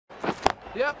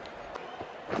Yep.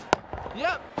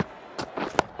 Yep.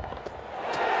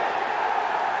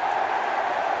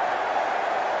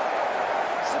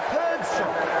 Superb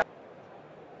shot.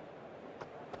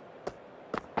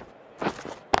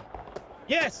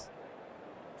 Yes.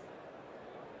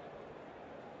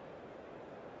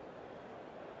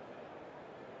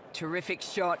 Terrific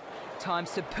shot, timed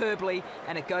superbly,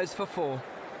 and it goes for 4.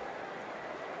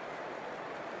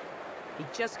 He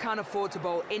just can't afford to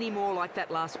bowl any more like that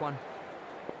last one.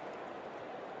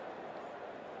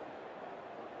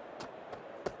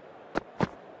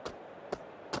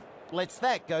 Lets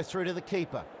that go through to the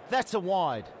keeper. That's a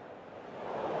wide.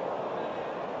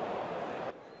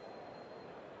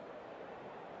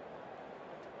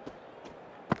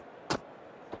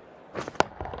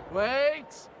 Wait.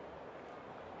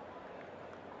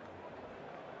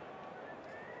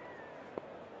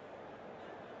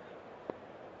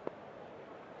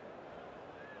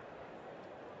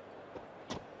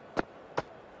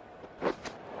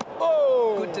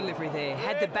 Oh! Good delivery there,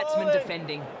 had the batsman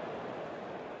defending.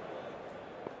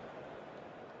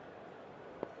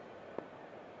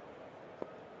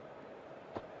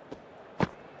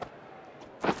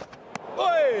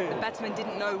 The batsman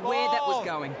didn't know where that was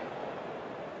going.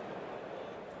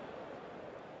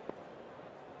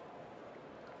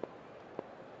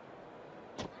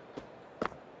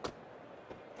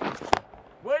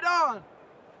 Wait on!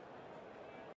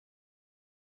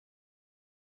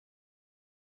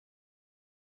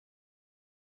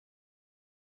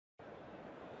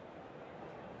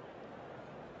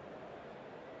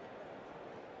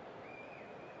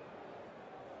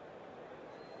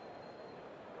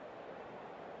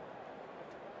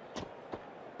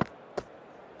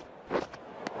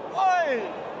 Oi!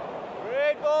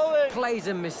 Great bowling! Plays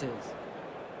and misses.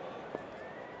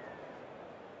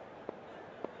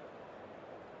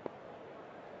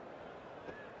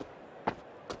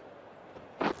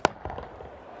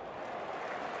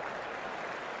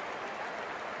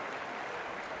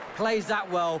 Plays that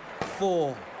well,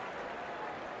 4.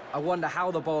 I wonder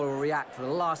how the bowler will react to the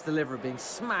last delivery being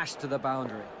smashed to the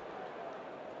boundary.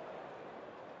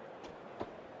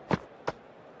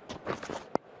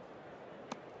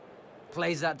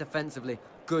 Plays that defensively,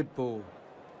 good ball.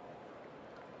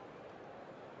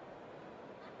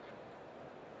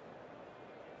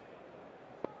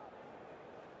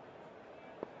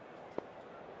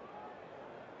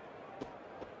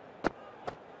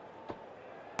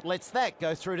 Lets that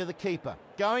go through to the keeper.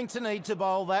 Going to need to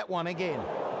bowl that one again.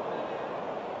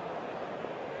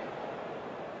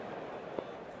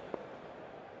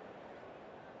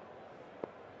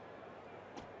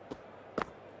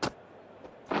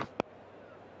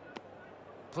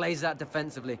 Plays that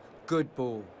defensively, good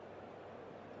ball.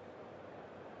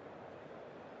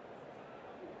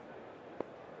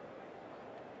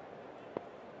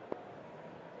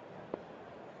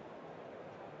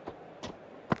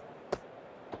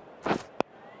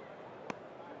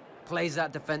 Plays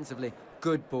that defensively,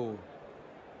 good ball.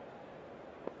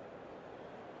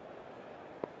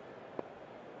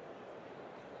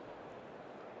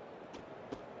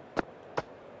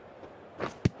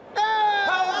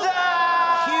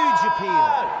 Huge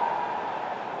appeal.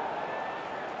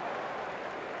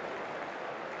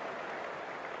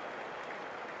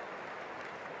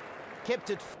 Kept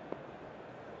it.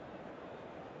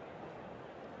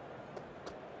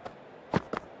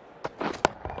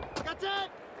 That's it!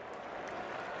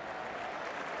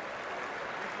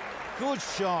 Good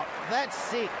shot. That's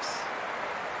 6.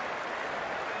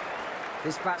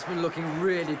 This batsman looking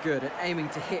really good at aiming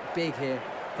to hit big here.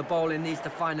 The bowler needs to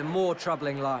find a more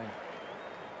troubling line.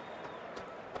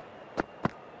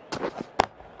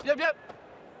 Yep, yep.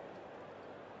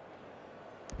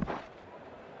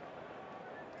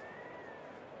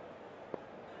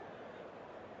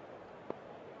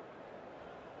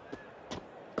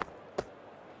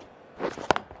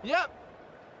 Yep.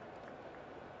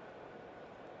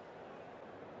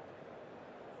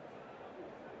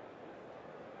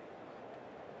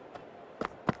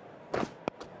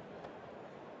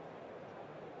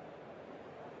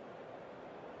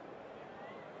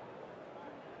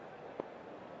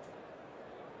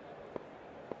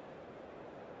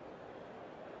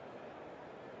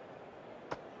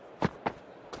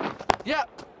 Yep.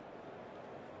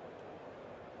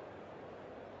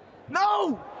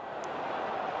 No!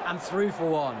 And through for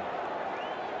 1.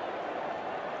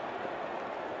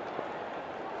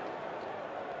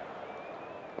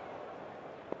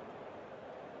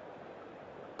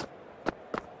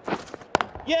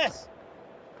 Yes!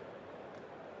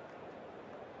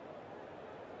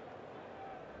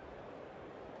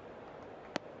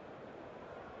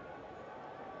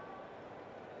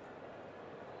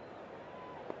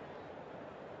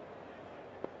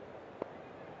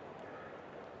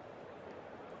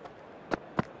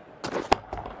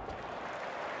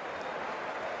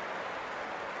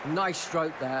 Nice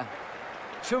stroke there.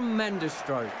 Tremendous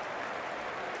stroke.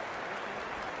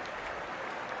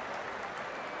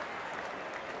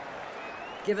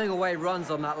 Giving away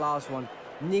runs on that last one.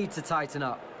 Need to tighten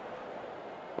up.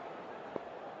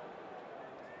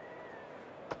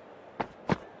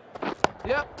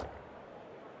 Yep.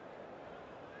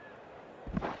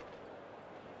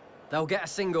 They'll get a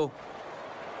single.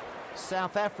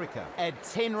 South Africa add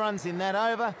 10 runs in that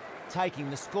over, taking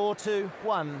the score to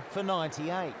 1 for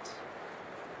 98.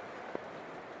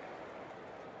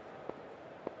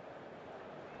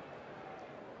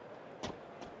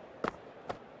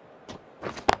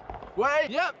 Wait.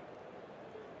 Yep.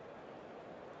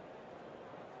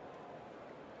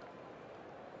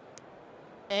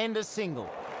 And a single.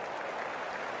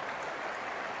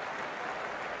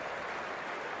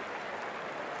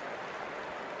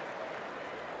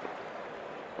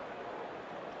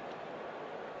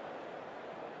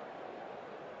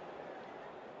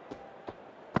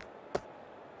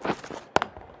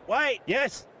 Wait.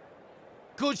 Yes.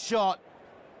 Good shot.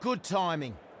 Good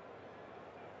timing.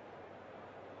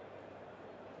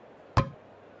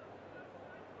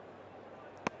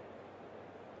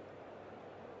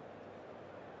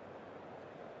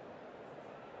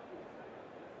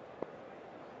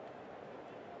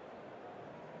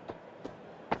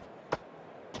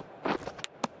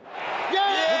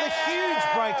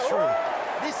 Breakthrough.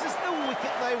 This is the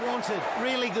wicket they wanted.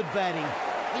 Really good batting.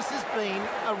 This has been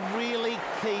a really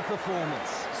key performance.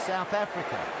 South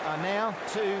Africa are now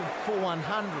 2 for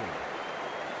 100.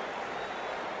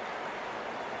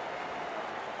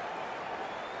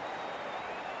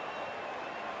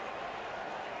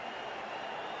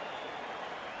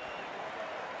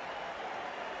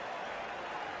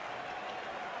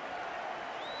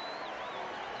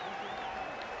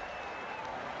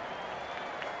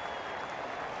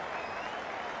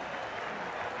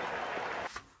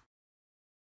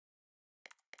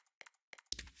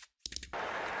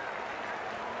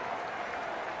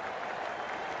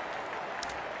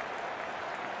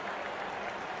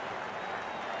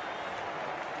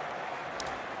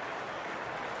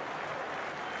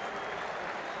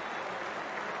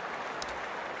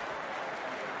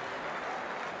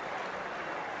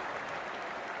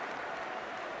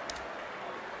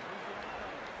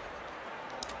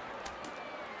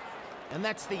 And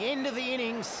that's the end of the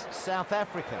innings. South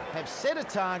Africa have set a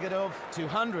target of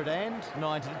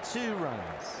 292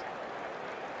 runs.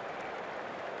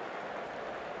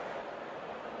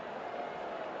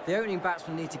 The opening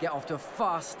batsmen need to get off to a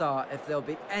fast start if there'll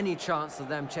be any chance of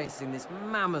them chasing this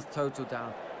mammoth total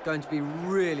down. Going to be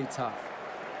really tough.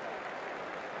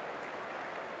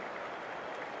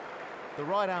 The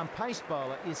right-arm pace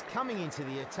bowler is coming into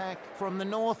the attack from the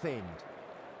north end.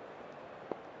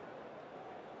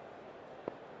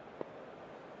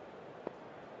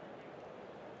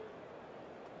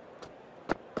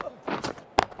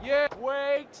 Yeah,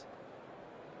 wait.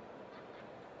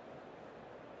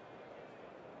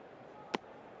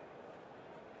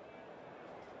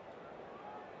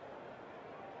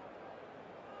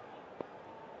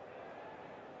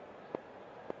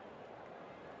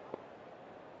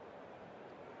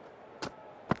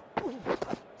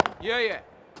 Yeah.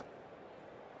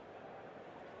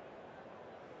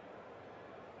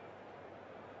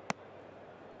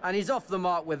 And he's off the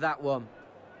mark with that one.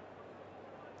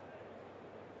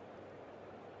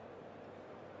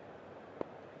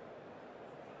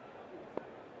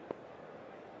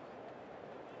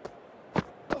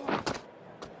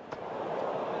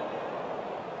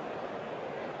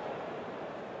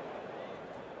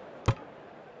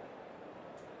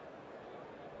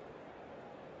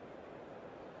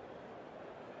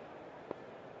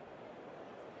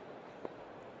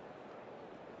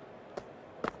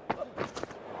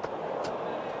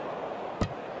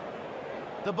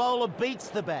 The bowler beats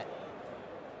the bat.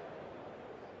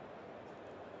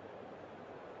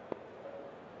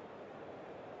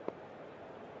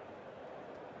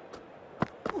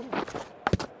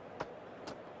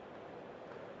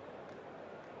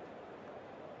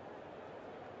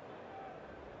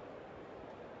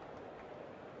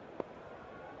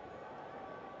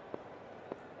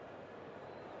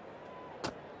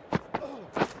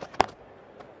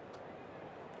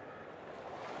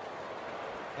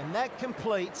 And that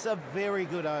completes a very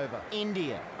good over.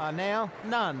 India are now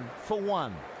none for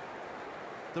one.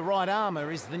 The right armour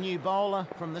is the new bowler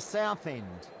from the south end.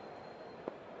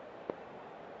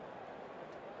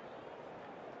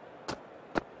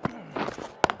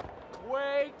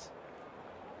 Wait.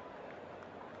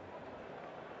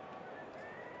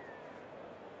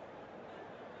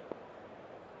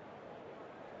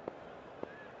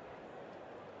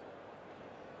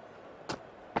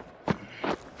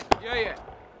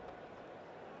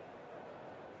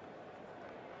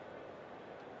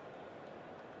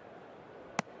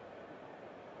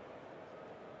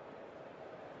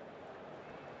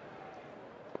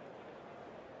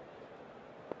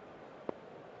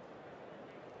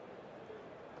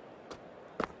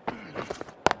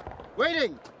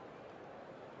 Waiting.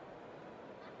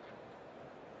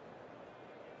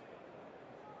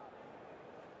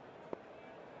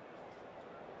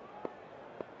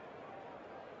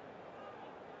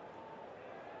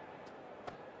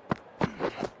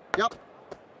 Yep.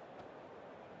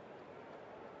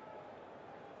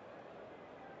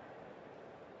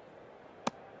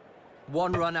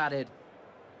 One run added.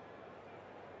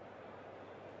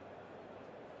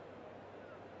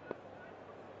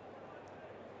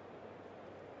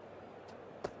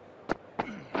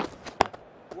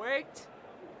 Wait.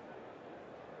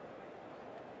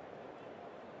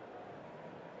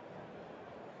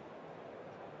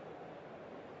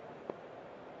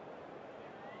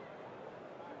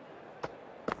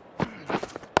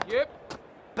 Yep.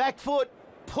 Back foot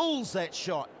pulls that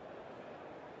shot.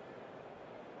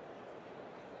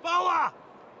 Bowler.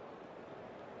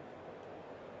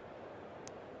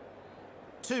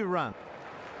 2 run.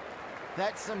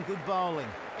 That's some good bowling.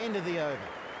 End of the over.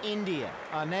 India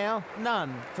are now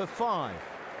none for 5.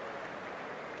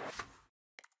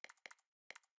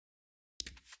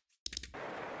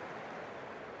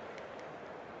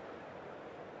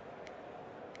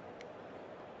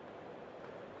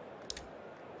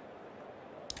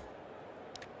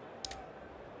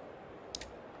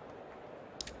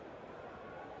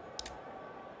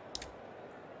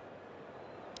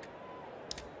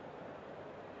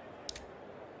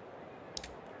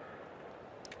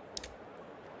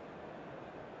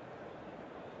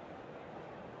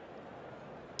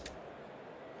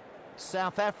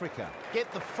 South Africa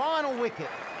get the final wicket.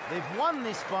 They've won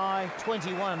this by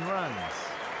 21 runs.